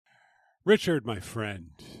Richard, my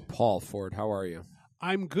friend. Paul Ford, how are you?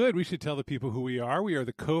 I'm good. We should tell the people who we are. We are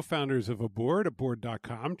the co-founders of Aboard,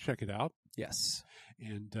 aboard.com. Check it out. Yes.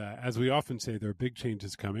 And as we often say, there are big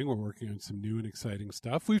changes coming. We're working on some new and exciting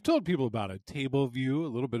stuff. We've told people about a table view, a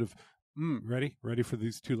little bit of, ready for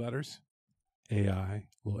these two letters? AI,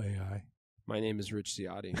 little AI. My name is Rich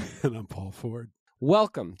Ciotti. And I'm Paul Ford.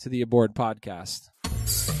 Welcome to the Aboard Podcast.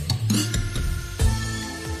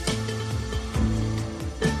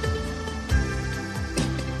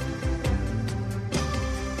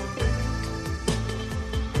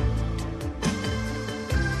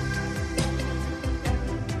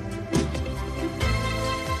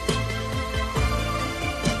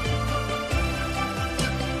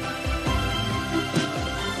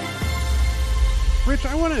 Rich,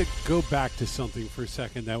 I want to go back to something for a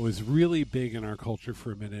second that was really big in our culture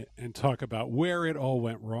for a minute and talk about where it all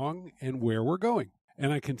went wrong and where we're going.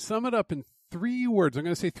 And I can sum it up in 3 words. I'm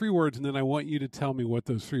going to say 3 words, and then I want you to tell me what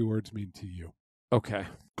those 3 words mean to you. Okay.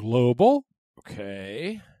 Global.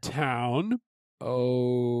 Okay. Town.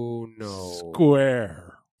 Oh, no.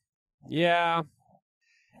 Square. Yeah.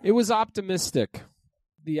 It was optimistic.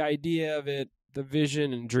 The idea of it, the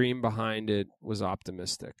vision and dream behind it was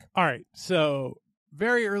optimistic. All right. So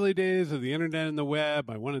very early days of the internet and the web,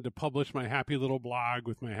 I wanted to publish my happy little blog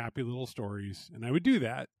with my happy little stories, and I would do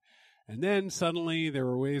that. And then suddenly there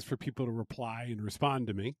were ways for people to reply and respond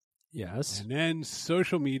to me. Yes. And then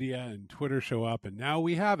social media and Twitter show up, and now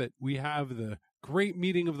we have it. We have the great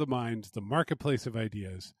meeting of the minds, the marketplace of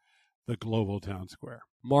ideas, the global town square.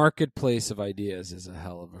 Marketplace of ideas is a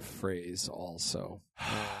hell of a phrase also.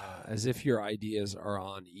 As if your ideas are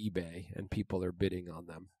on eBay and people are bidding on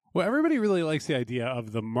them. Well, everybody really likes the idea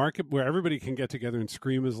of the market where everybody can get together and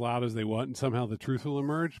scream as loud as they want and somehow the truth will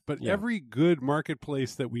emerge. But every good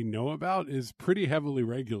marketplace that we know about is pretty heavily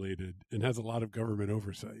regulated and has a lot of government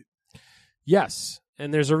oversight. Yes,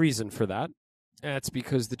 and there's a reason for that. That's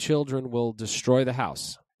because the children will destroy the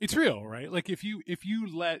house. It's real, right? Like if you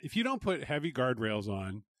don't put heavy guardrails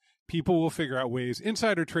on, people will figure out ways.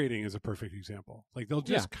 Insider trading is a perfect example. Like they'll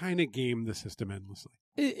just kind of game the system endlessly.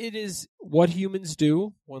 It is what humans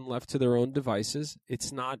do when left to their own devices.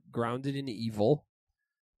 It's not grounded in evil.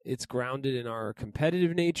 It's grounded in our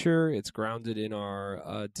competitive nature. It's grounded in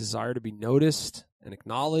our desire to be noticed and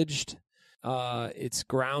acknowledged. It's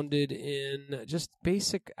grounded in just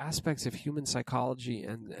basic aspects of human psychology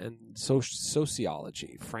and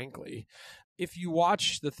sociology, frankly. If you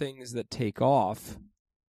watch the things that take off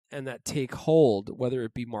and that take hold, whether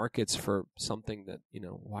it be markets for something that,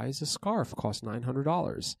 why is a scarf cost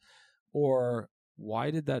 $900? Or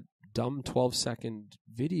why did that dumb 12-second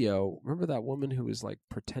video, remember that woman who was like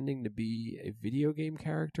pretending to be a video game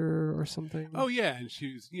character or something? Oh, yeah. And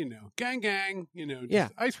she was, gang,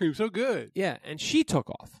 just ice cream so good. Yeah, and she took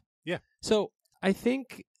off. Yeah. So I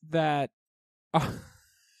think that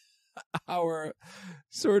our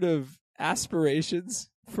sort of aspirations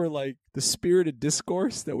for like the spirited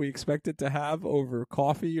discourse that we expected to have over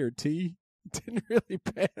coffee or tea didn't really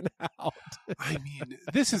pan out. I mean,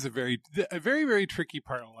 this is a very, very tricky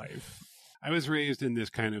part of life. I was raised in this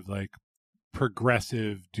kind of like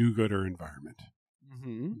progressive do-gooder environment.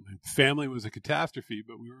 Mm-hmm. My family was a catastrophe,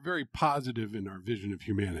 but we were very positive in our vision of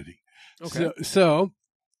humanity. Okay. So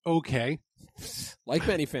okay. Like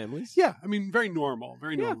many families. Yeah. I mean, very normal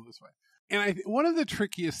this way. And one of the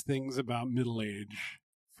trickiest things about middle age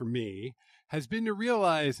for me has been to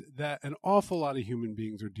realize that an awful lot of human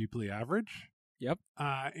beings are deeply average. Yep.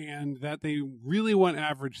 And that they really want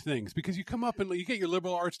average things because you come up and you get your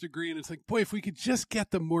liberal arts degree and it's like, boy, if we could just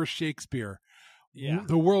get them more Shakespeare,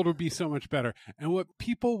 the world would be so much better. And what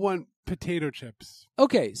people want, potato chips.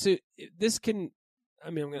 Okay. So this can,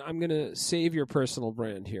 I'm going to save your personal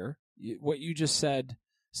brand here. What you just said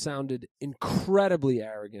sounded incredibly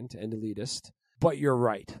arrogant and elitist, but you're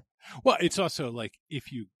right. Well, it's also like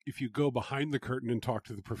if you go behind the curtain and talk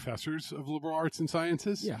to the professors of liberal arts and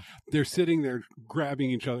sciences, they're sitting there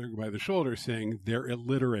grabbing each other by the shoulder saying they're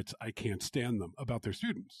illiterates. I can't stand them about their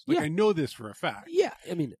students. Like I know this for a fact. Yeah.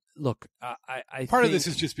 I mean, look, I part of this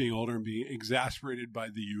is just being older and being exasperated by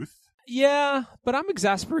the youth. Yeah, but I'm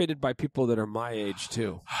exasperated by people that are my age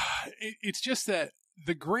too. It's just that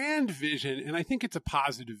the grand vision, and I think it's a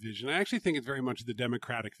positive vision. I actually think it's very much the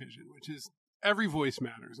democratic vision, which is every voice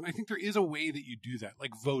matters. And I think there is a way that you do that,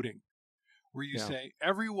 like voting, where you say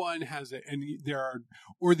everyone has it, and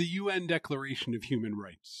or the UN Declaration of Human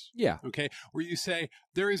Rights. Yeah. Okay. Where you say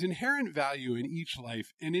there is inherent value in each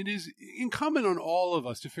life, and it is incumbent on all of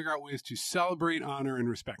us to figure out ways to celebrate, honor, and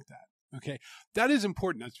respect that. Okay. That is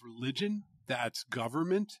important. That's religion. That's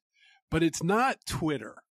government. But it's not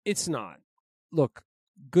Twitter. It's not. Look,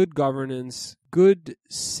 good governance, good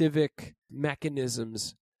civic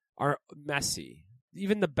mechanisms are messy.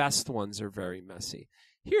 Even the best ones are very messy.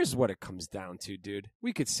 Here's what it comes down to, dude.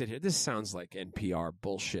 We could sit here. This sounds like NPR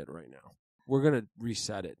bullshit right now. We're going to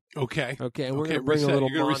reset it. Okay. Okay, and we're going to bring a little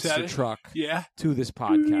monster truck to this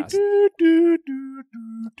podcast.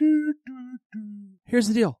 Here's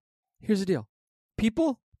the deal.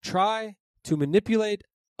 People try to manipulate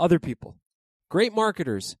other people. Great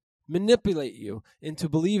marketers manipulate you into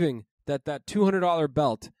believing that $200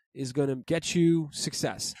 belt is going to get you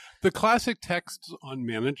success. The classic texts on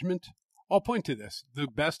management all point to this. The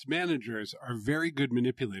best managers are very good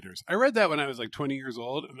manipulators. I read that when I was like 20 years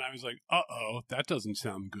old, and I was like, uh-oh, that doesn't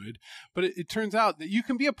sound good. But it turns out that you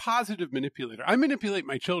can be a positive manipulator. I manipulate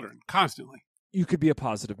my children constantly. You could be a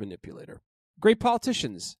positive manipulator. Great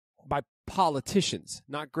politicians, by politicians,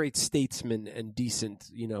 not great statesmen and decent,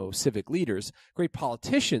 civic leaders. Great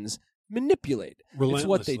politicians manipulate. It's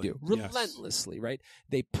what they do. Relentlessly, yes. Right?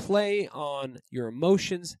 They play on your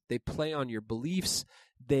emotions. They play on your beliefs.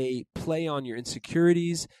 They play on your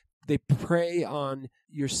insecurities. They prey on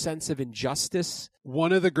your sense of injustice.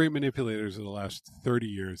 One of the great manipulators of the last 30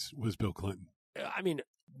 years was Bill Clinton. I mean,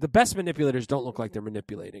 the best manipulators don't look like they're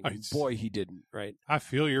manipulating. Boy, he didn't, right? I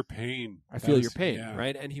feel your pain. Yeah.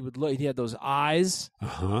 Right? And he would look. He had those eyes.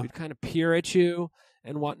 He'd kind of peer at you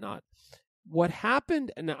and whatnot. What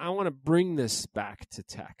happened, and I want to bring this back to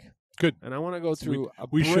tech. Good. And I want to go through a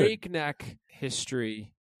breakneck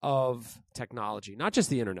history of technology, not just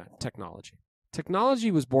the internet, technology. Technology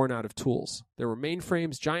was born out of tools. There were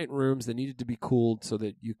mainframes, giant rooms that needed to be cooled so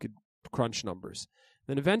that you could crunch numbers.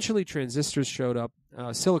 Then eventually transistors showed up,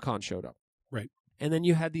 silicon showed up. Right. And then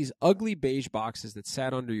you had these ugly beige boxes that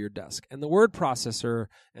sat under your desk. And the word processor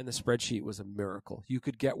and the spreadsheet was a miracle. You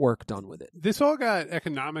could get work done with it. This all got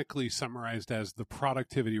economically summarized as the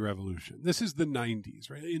productivity revolution. This is the 90s,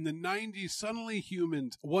 right? In the 90s, suddenly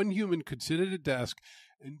one human could sit at a desk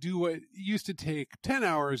and do what used to take 10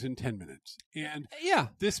 hours in 10 minutes. And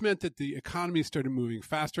this meant that the economy started moving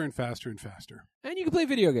faster and faster and faster. And you could play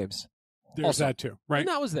video games. There's also that too, right? And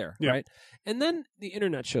that was there, right? And then the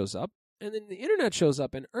internet shows up. And then the internet shows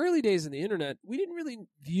up. In early days of the internet, we didn't really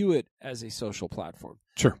view it as a social platform.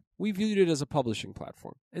 Sure. We viewed it as a publishing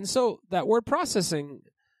platform. And so that word processing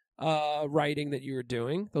writing that you were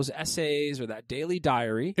doing, those essays or that daily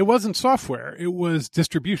diary. It wasn't software. It was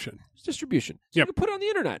distribution. So you could put it on the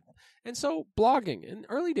internet. And so blogging, in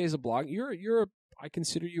early days of blogging, I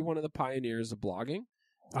consider you one of the pioneers of blogging.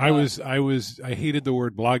 I hated the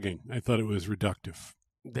word blogging. I thought it was reductive.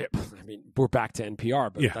 I mean, we're back to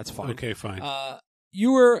NPR, but that's fine. Okay, fine.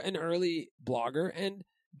 You were an early blogger, and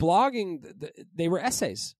blogging, they were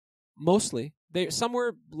essays, mostly. Some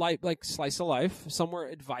were like slice of life, some were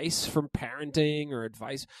advice from parenting or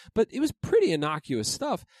advice, but it was pretty innocuous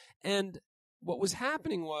stuff. And what was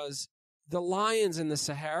happening was the lions in the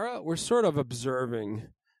Sahara were sort of observing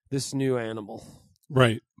this new animal.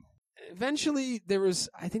 Right. Eventually, there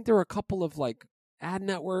were a couple of ad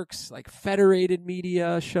networks, like Federated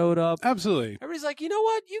Media showed up. Absolutely. Everybody's like, you know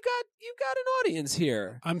what? You got an audience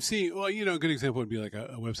here. I'm seeing, a good example would be like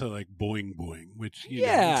a website like Boing Boing, which,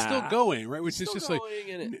 it's still going, right? Which is just like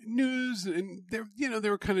news, and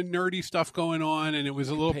there were kind of nerdy stuff going on, and it was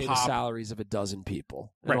a little pay pop. The salaries of a dozen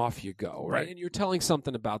people, and off you go, right? And you're telling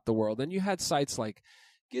something about the world. And you had sites like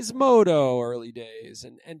Gizmodo early days,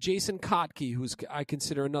 and Jason Kotke, who's I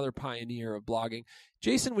consider another pioneer of blogging.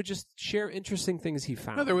 Jason would just share interesting things he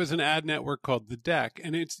found. No, there was an ad network called The Deck,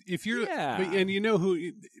 and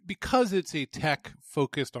because it's a tech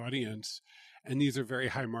focused audience, and these are very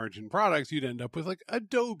high margin products, you'd end up with like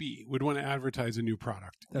Adobe would want to advertise a new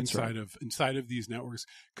product inside of these networks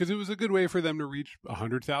because it was a good way for them to reach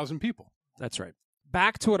 100,000 people. That's right.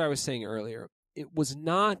 Back to what I was saying earlier. It was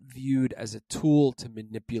not viewed as a tool to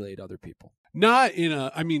manipulate other people. Not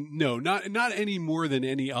any more than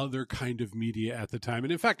any other kind of media at the time.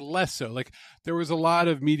 And in fact, less so. Like there was a lot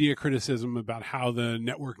of media criticism about how the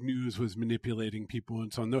network news was manipulating people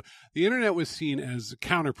and so on. The internet was seen as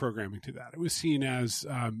counter programming to that. It was seen as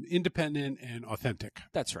independent and authentic.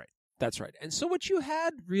 That's right. And so what you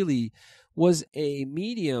had really was a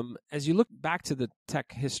medium, as you look back to the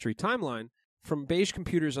tech history timeline, from beige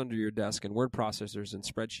computers under your desk and word processors and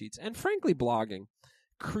spreadsheets, and frankly, blogging,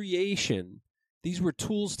 creation, these were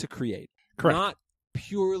tools to create, Correct. Not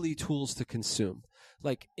purely tools to consume.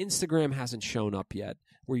 Like Instagram hasn't shown up yet,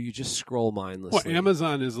 where you just scroll mindlessly. Well,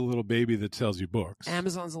 Amazon is a little baby that sells you books.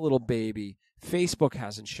 Amazon's a little baby. Facebook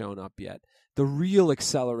hasn't shown up yet. The real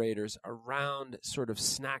accelerators around sort of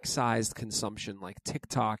snack-sized consumption like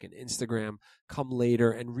TikTok and Instagram come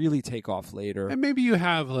later and really take off later. And maybe you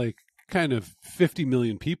have like kind of 50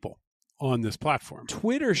 million people on this platform.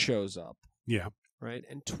 Twitter shows up. Yeah. Right?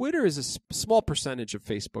 And Twitter is a small percentage of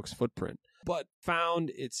Facebook's footprint, but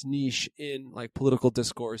found its niche in like political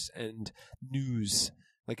discourse and news.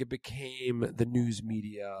 Like it became the news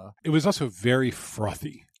media. It was also very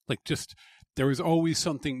frothy. Like just, there was always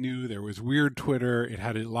something new. There was weird Twitter. It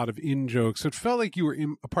had a lot of in-jokes. So it felt like you were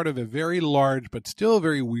a part of a very large, but still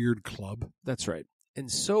very weird club. That's right.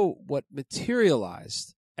 And so what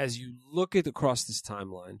materialized as you look at across this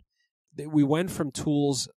timeline, we went from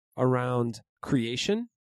tools around creation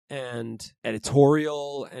and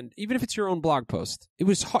editorial, and even if it's your own blog post, it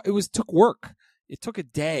took work. It took a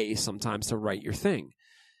day sometimes to write your thing,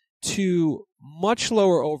 to much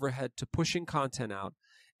lower overhead to pushing content out,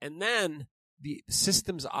 and then the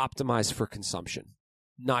systems optimized for consumption,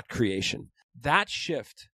 not creation. That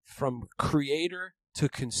shift from creator to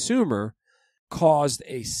consumer caused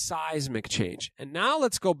a seismic change. And now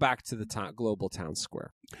let's go back to the global town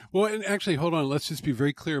square. Well, and actually, hold on. Let's just be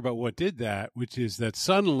very clear about what did that, which is that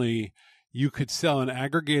suddenly you could sell an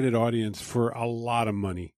aggregated audience for a lot of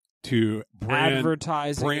money to brand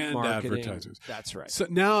advertisers. That's right. So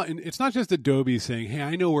now, and it's not just Adobe saying, hey,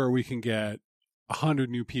 I know where we can get 100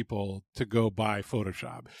 new people to go buy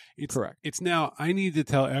Photoshop. Correct. It's now, I need to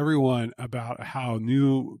tell everyone about how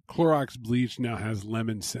new Clorox bleach now has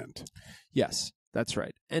lemon scent. Yes, that's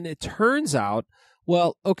right. And it turns out,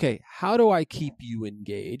 well, okay, how do I keep you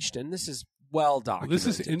engaged? And this is well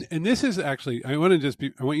documented. This is actually, I want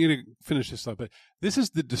you to finish this up, but this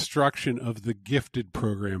is the destruction of the gifted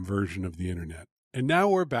program version of the internet. And now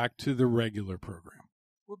we're back to the regular program.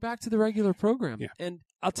 We're back to the regular program. Yeah. And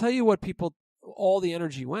I'll tell you what all the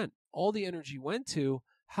energy went. All the energy went to,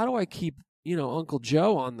 how do I keep, Uncle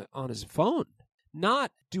Joe on his phone?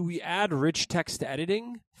 Not, do we add rich text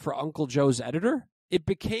editing for Uncle Joe's editor? It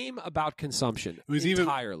became about consumption. It was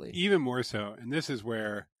entirely. Even more so. And this is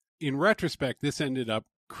where, in retrospect, this ended up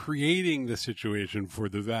creating the situation for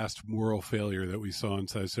the vast moral failure that we saw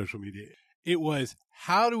inside social media. It was,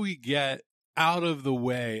 how do we get out of the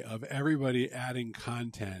way of everybody adding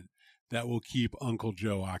content that will keep Uncle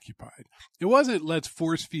Joe occupied? It wasn't, let's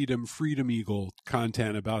force feed him Freedom Eagle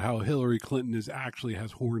content about how Hillary Clinton actually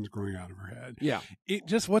has horns growing out of her head. Yeah. It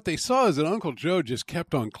just, what they saw is that Uncle Joe just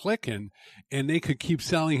kept on clicking, and they could keep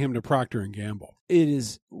selling him to Procter & Gamble. It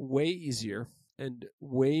is way easier and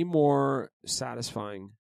way more satisfying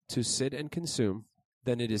to sit and consume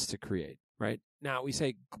than it is to create, right? Now,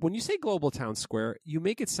 when you say global town square, you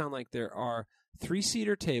make it sound like there are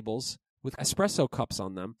 3-seater tables with espresso cups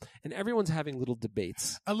on them, and everyone's having little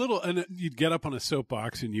debates. And you'd get up on a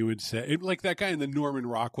soapbox and you would say, like that guy in the Norman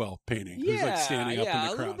Rockwell painting, who's like standing up in the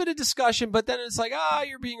crowd. A little bit of discussion, but then it's like,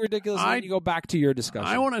 you're being ridiculous, and then you go back to your discussion.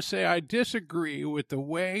 I want to say I disagree with the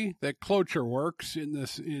way that cloture works in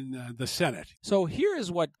the Senate. So here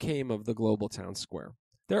is what came of the global town square.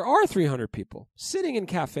 There are 300 people sitting in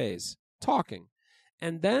cafes, talking,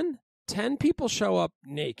 and then 10 people show up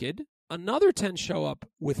naked, another 10 show up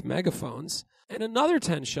with megaphones, and another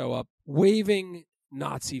 10 show up waving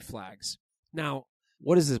Nazi flags. Now,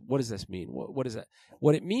 what does this mean? What is that?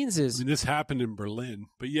 What it means is... this happened in Berlin,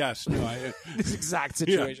 but yes. This exact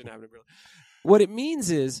situation happened in Berlin. What it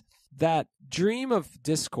means is that dream of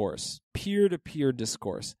discourse, peer-to-peer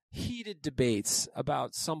discourse, heated debates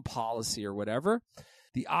about some policy or whatever,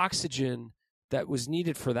 the oxygen that was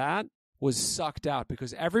needed for that was sucked out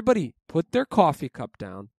because everybody put their coffee cup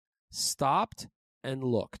down, stopped, and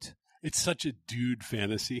looked. It's such a dude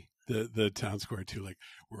fantasy, the town square too. Like,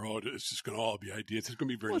 it's just going to all be ideas. It's going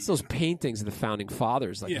to be very. Well, it's those paintings of the founding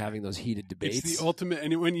fathers, having those heated debates. It's the ultimate.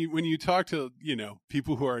 And when you talk to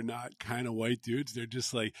people who are not kind of white dudes, they're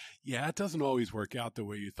just like, yeah, it doesn't always work out the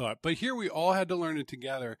way you thought. But here we all had to learn it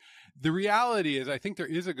together. The reality is, I think there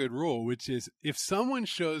is a good rule, which is if someone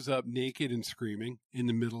shows up naked and screaming in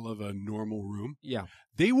the middle of a normal room,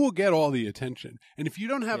 they will get all the attention. And if you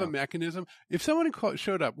don't have a mechanism, if someone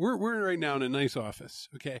showed up, we're right now in a nice office,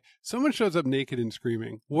 okay? Someone shows up naked and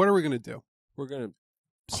screaming, what are we going to do? We're going to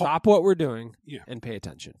stop what we're doing and pay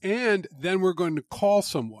attention. And then we're going to call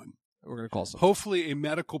someone. Hopefully a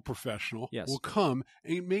medical professional will come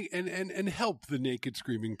and help the naked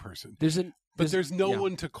screaming person. There's no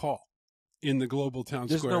one to call in the global town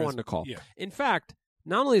square. There's no one to call. Yeah. In fact,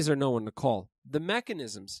 not only is there no one to call, the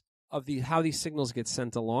mechanisms of how these signals get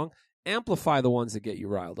sent along amplify the ones that get you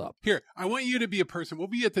riled up. Here, I want you to be a person. We'll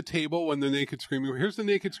be at the table when the naked screaming. Here's the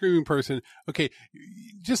naked screaming person. Okay,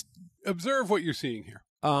 just observe what you're seeing here.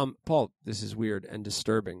 Paul, this is weird and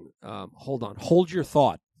disturbing. Hold on. Hold your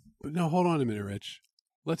thought. But no, hold on a minute, Rich.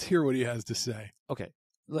 Let's hear what he has to say. Okay.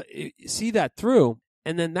 See that through,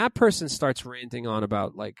 and then that person starts ranting on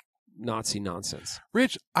about Nazi nonsense.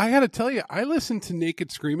 Rich, I got to tell you, I listened to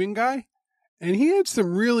Naked Screaming Guy, and he had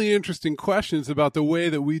some really interesting questions about the way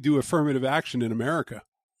that we do affirmative action in America.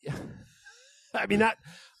 I mean, that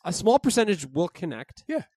a small percentage will connect.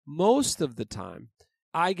 Yeah. Most of the time,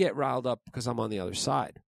 I get riled up because I'm on the other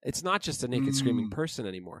side. It's not just a naked screaming person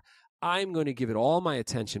anymore. I'm going to give it all my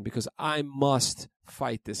attention because I must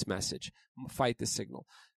fight this message, fight this signal.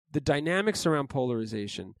 The dynamics around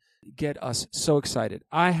polarization get us so excited.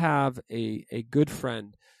 I have a good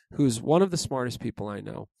friend who's one of the smartest people I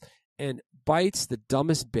know and bites the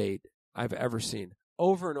dumbest bait I've ever seen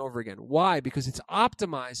over and over again. Why? Because it's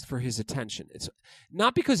optimized for his attention. It's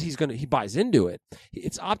not because he buys into it.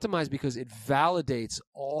 It's optimized because it validates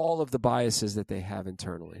all of the biases that they have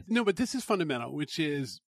internally. No, but this is fundamental, which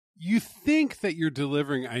is you think that you're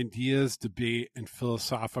delivering ideas, debate, and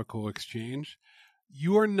philosophical exchange.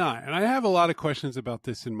 You are not. And I have a lot of questions about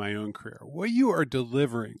this in my own career. What you are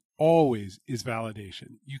delivering always is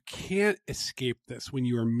validation. You can't escape this when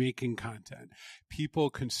you are making content. People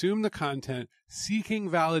consume the content seeking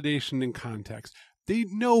validation in context.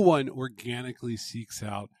 No one organically seeks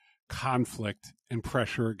out conflict and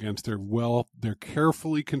pressure against their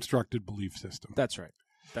carefully constructed belief system. That's right.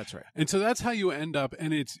 That's right. And so that's how you end up,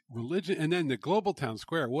 and it's religion, and then the global town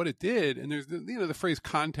square, what it did, and there's the phrase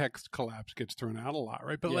context collapse gets thrown out a lot,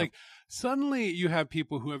 right? But like suddenly you have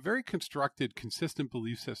people who have very constructed, consistent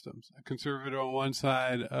belief systems, a conservative on one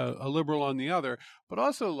side, a liberal on the other, but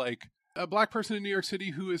also like a black person in New York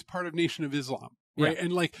City who is part of Nation of Islam. Right. Yeah.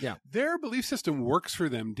 And like their belief system works for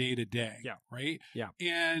them day to day. Yeah. Right. Yeah.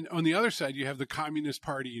 And on the other side, you have the Communist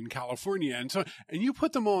Party in California. And you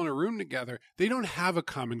put them all in a room together. They don't have a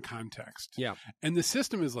common context. Yeah. And the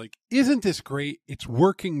system is like, isn't this great? It's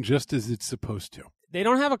working just as it's supposed to. They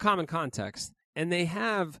don't have a common context and they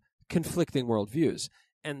have conflicting worldviews.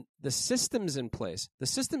 And the systems in place, the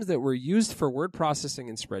systems that were used for word processing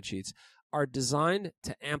and spreadsheets are designed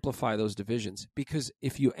to amplify those divisions, because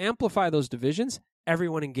if you amplify those divisions,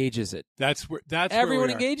 everyone engages it. Everyone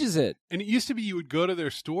engages it. And it used to be you would go to their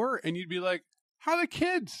store and you'd be like, how are the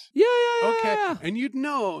kids? Yeah. Okay. Yeah. And you'd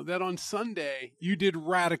know that on Sunday you did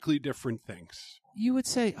radically different things. You would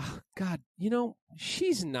say, oh, God,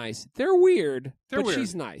 she's nice. They're weird, but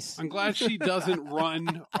she's nice. I'm glad she doesn't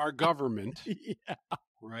run our government. Yeah.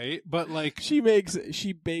 Right, but like she bakes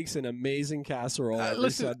an amazing casserole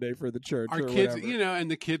every Sunday for the church. Our kids,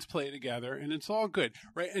 and the kids play together, and it's all good,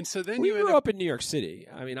 right? And so then we grew up in New York City.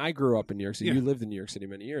 I mean, I grew up in New York City. Yeah. You lived in New York City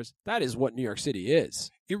many years. That is what New York City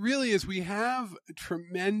is. It really is. We have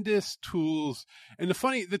tremendous tools, and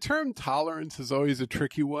the term tolerance is always a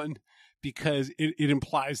tricky one, because it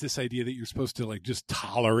implies this idea that you're supposed to like just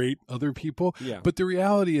tolerate other people. Yeah. But the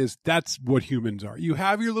reality is that's what humans are. You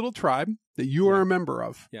have your little tribe that you are a member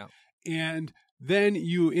of. Yeah. And then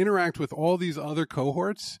you interact with all these other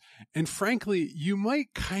cohorts. And frankly, you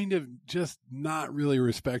might kind of just not really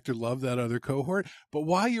respect or love that other cohort. But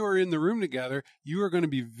while you are in the room together, you are going to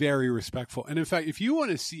be very respectful. And in fact, if you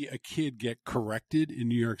want to see a kid get corrected in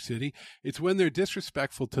New York City, it's when they're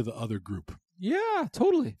disrespectful to the other group. Yeah,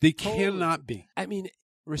 totally. They cannot be. I mean,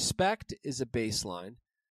 respect is a baseline,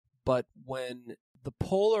 but when the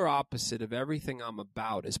polar opposite of everything I'm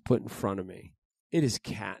about is put in front of me, it is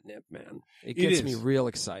catnip, man. It gets me real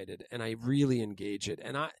excited, and I really engage it.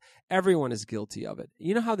 And everyone is guilty of it.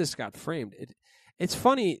 You know how this got framed? It's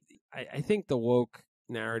funny. I think the woke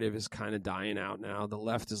narrative is kind of dying out now. The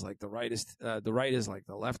left is like the right is like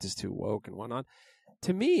the left is too woke and whatnot.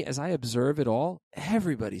 To me, as I observe it all,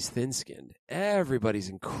 everybody's thin-skinned. Everybody's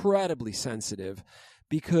incredibly sensitive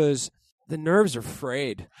because the nerves are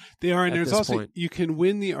frayed. They are, and there's also point. You can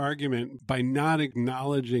win the argument by not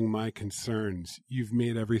acknowledging my concerns. You've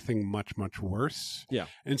made everything much, much worse. Yeah.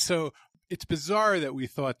 And so it's bizarre that we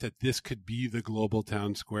thought that this could be the global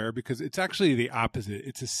town square, because it's actually the opposite.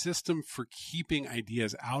 It's a system for keeping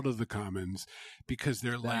ideas out of the commons because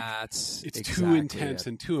they're it's too intense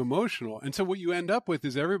and too emotional. And so what you end up with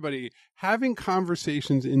is everybody having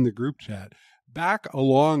conversations in the group chat back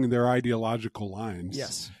along their ideological lines.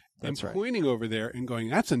 Yes. That's right. Pointing over there and going,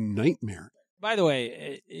 that's a nightmare. By the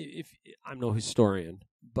way, if I'm no historian,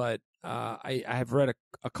 but I have read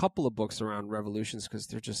a couple of books around revolutions because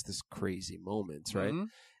they're just this crazy moments, right? Mm-hmm.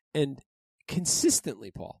 And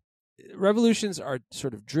consistently, Paul, revolutions are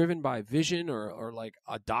sort of driven by vision or like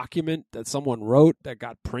a document that someone wrote that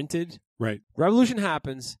got printed. Right. Revolution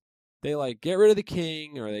happens. They like get rid of the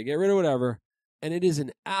king or they get rid of whatever. And it is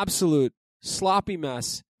an absolute sloppy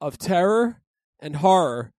mess of terror and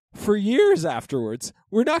horror for years afterwards.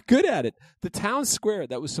 We're not good at it. The town square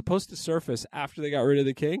that was supposed to surface after they got rid of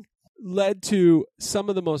the king, led to some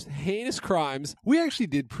of the most heinous crimes. We actually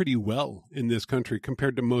did pretty well in this country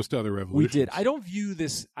compared to most other We revolutions. did. I don't view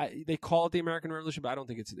this. They call it the American Revolution, but I don't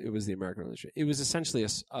think it was the American Revolution. It was essentially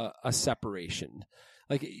a separation.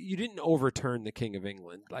 Like, you didn't overturn the King of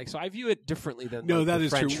England. Like, so I view it differently than that the is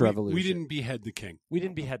French true. Revolution. We didn't behead the king. We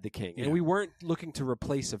didn't behead the king, Yeah. and we weren't looking to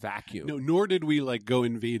replace a vacuum. No, nor did we go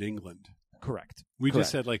invade England. Correct. We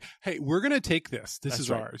Correct. just said hey, we're going to take this. This That's is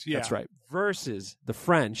right. ours. Yeah, That's right. Versus the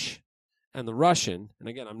French and the Russian. And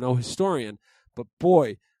again, I'm no historian, but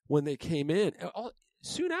boy, when they came in,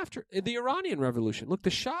 soon after the Iranian Revolution, look, the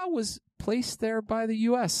Shah was placed there by the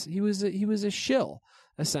U.S. He was a shill,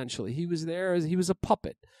 essentially. He was there he was a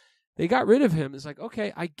puppet. They got rid of him. It's like,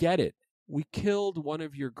 okay, I get it. We killed one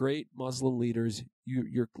of your great Muslim leaders.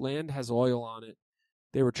 Your land has oil on it.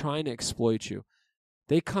 They were trying to exploit you.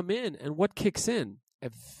 They come in, and what kicks in? A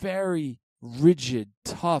very rigid,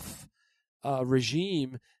 tough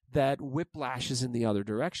regime that whiplashes in the other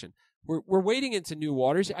direction. We're wading into new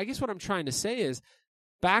waters. I guess what I'm trying to say is,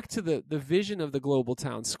 back to the vision of the global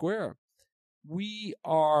town square, we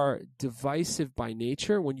are divisive by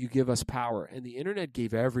nature when you give us power, and the internet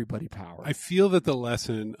gave everybody power. I feel that the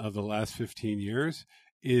lesson of the last 15 years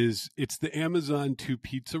is it's the Amazon 2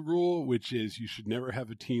 pizza rule, which is you should never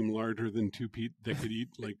have a team larger than that could eat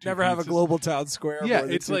two never pizzas. have a global town square. Yeah, more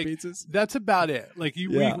than it's two like pizzas. That's about it. Like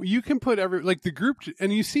you can put the group,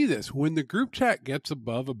 and you see this when the group chat gets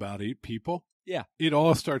above about 8 people. Yeah, it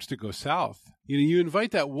all starts to go south. You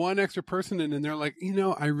invite that one extra person in, and they're like,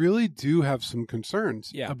 I really do have some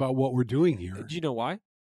concerns about what we're doing here. Do you know why?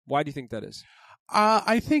 Why do you think that is?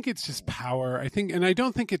 I think it's just power. And I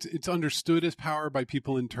don't think it's understood as power by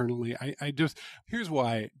people internally. Here's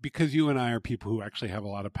why. Because you and I are people who actually have a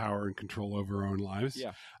lot of power and control over our own lives.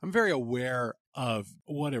 Yeah. I'm very aware of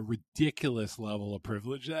what a ridiculous level of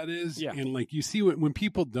privilege that is. Yeah. And you see when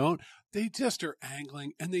people don't, they just are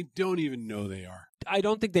angling and they don't even know they are. I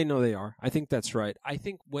don't think they know they are. I think that's right. I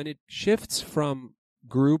think when it shifts from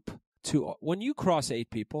group to when you cross 8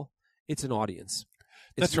 people, it's an audience.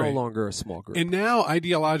 It's no longer a small group. And now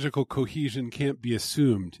ideological cohesion can't be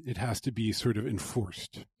assumed. It has to be sort of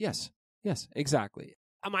enforced. Yes, exactly.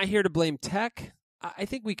 Am I here to blame tech? I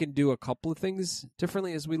think we can do a couple of things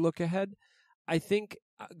differently as we look ahead. I think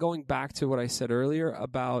going back to what I said earlier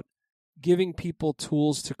about giving people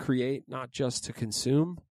tools to create, not just to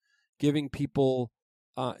consume, giving people,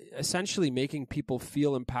 essentially making people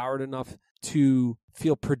feel empowered enough to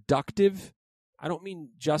feel productive. I don't mean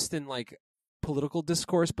just in political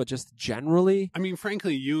discourse, but just generally. I mean,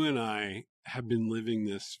 frankly, you and I have been living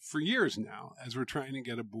this for years now as we're trying to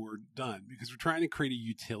get a board done because we're trying to create a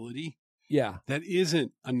utility that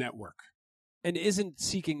isn't a network. And isn't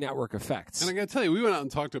seeking network effects. And I got to tell you, we went out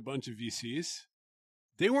and talked to a bunch of VCs.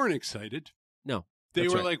 They weren't excited. No. They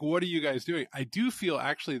were like, what are you guys doing? I do feel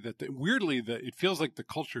actually that weirdly that it feels like the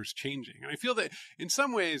culture is changing. And I feel that in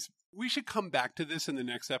some ways we should come back to this in the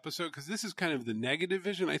next episode because this is kind of the negative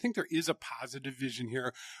vision. I think there is a positive vision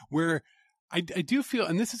here where I do feel,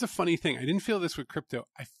 and this is a funny thing, I didn't feel this with crypto.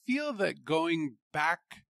 I feel that going back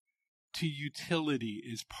to utility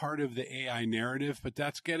is part of the AI narrative, but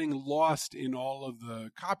that's getting lost in all of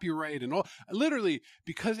the copyright and all. Literally,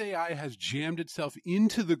 because AI has jammed itself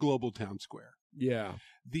into the global town square. Yeah.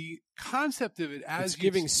 The concept of it as it's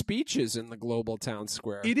giving speeches in the global town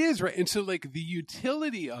square. It is, right? And so the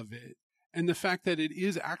utility of it and the fact that it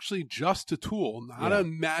is actually just a tool, not a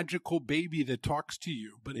magical baby that talks to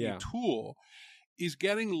you, but a tool is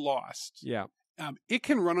getting lost. Yeah. It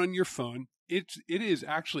can run on your phone.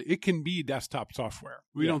 It can be desktop software.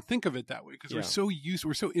 We don't think of it that way because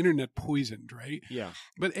we're so internet poisoned, right? Yeah.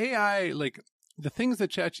 But AI, the things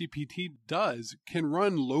that ChatGPT does can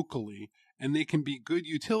run locally and they can be good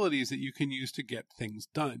utilities that you can use to get things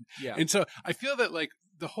done. Yeah. And so I feel that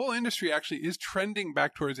the whole industry actually is trending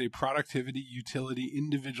back towards a productivity, utility,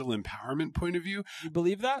 individual empowerment point of view. You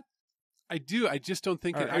believe that? I do. I just don't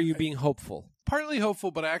think Are you being hopeful? Partly hopeful,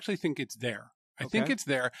 but I actually think it's there. I think it's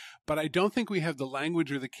there, but I don't think we have the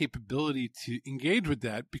language or the capability to engage with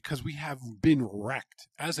that because we have been wrecked.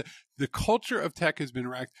 The culture of tech has been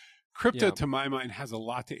wrecked. Crypto, to my mind, has a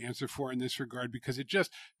lot to answer for in this regard because it just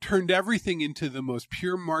turned everything into the most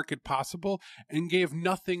pure market possible and gave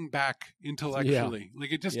nothing back intellectually.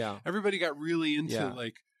 Everybody got really into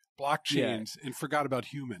blockchains and forgot about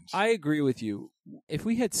humans. I agree with you. If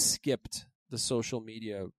we had skipped the social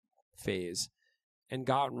media phase and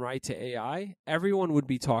gotten right to AI, everyone would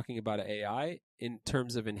be talking about AI in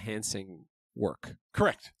terms of enhancing work.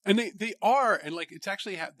 Correct. And they are, and like it's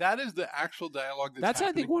actually that is the actual dialogue that's I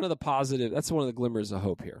happening. think one of the glimmers of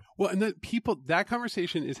hope here. Well, and that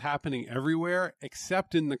conversation is happening everywhere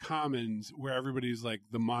except in the commons where everybody's like,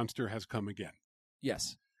 the monster has come again.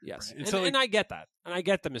 Yes. Yes. Right? And I get that. And I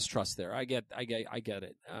get the mistrust there. I get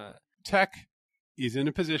it. Tech is in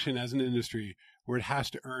a position as an industry where it has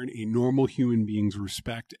to earn a normal human being's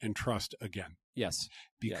respect and trust again. Yes.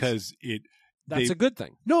 Because that's a good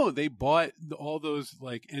thing. No, they bought all those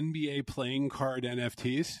like NBA playing card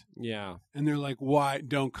NFTs. Yeah. And they're like, why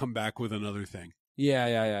don't come back with another thing? Yeah.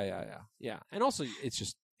 And also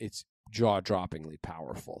it's jaw-droppingly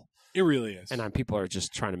powerful. It really is. And people are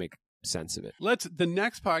just trying to make sense of it. The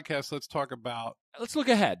next podcast, let's look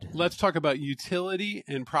ahead. Let's talk about utility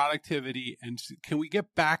and productivity. And can we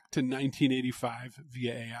get back to 1985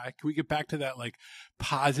 via AI? Can we get back to that like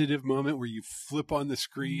positive moment where you flip on the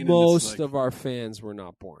screen? Most of our fans were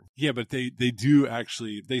not born. Yeah, but they do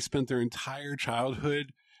actually, they spent their entire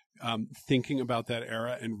childhood thinking about that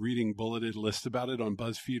era and reading bulleted lists about it on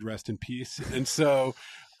BuzzFeed, rest in peace. And so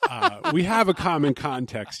we have a common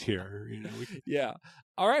context here. Yeah.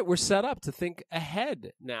 All right, we're set up to think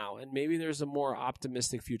ahead now, and maybe there's a more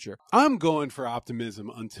optimistic future. I'm going for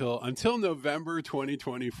optimism until November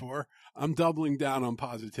 2024. I'm doubling down on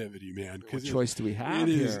positivity, man. What choice do we have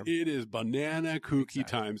here? It is banana kooky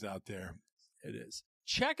times out there. It is.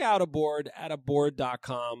 Check out Aboard at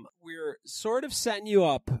aboard.com. We're sort of setting you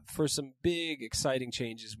up for some big, exciting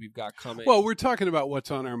changes we've got coming. Well, we're talking about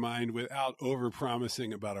what's on our mind without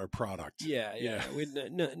over-promising about our product. Yeah.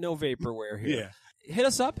 No vaporware here. Yeah. Hit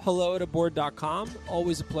us up, hello@aboard.com.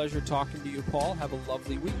 Always a pleasure talking to you, Paul. Have a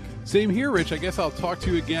lovely week. Same here, Rich. I guess I'll talk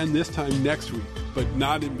to you again this time next week, but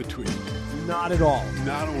not in between. Not at all.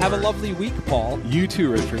 Not a word. Have a lovely week, Paul. You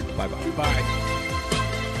too, Richard. Bye-bye. Bye.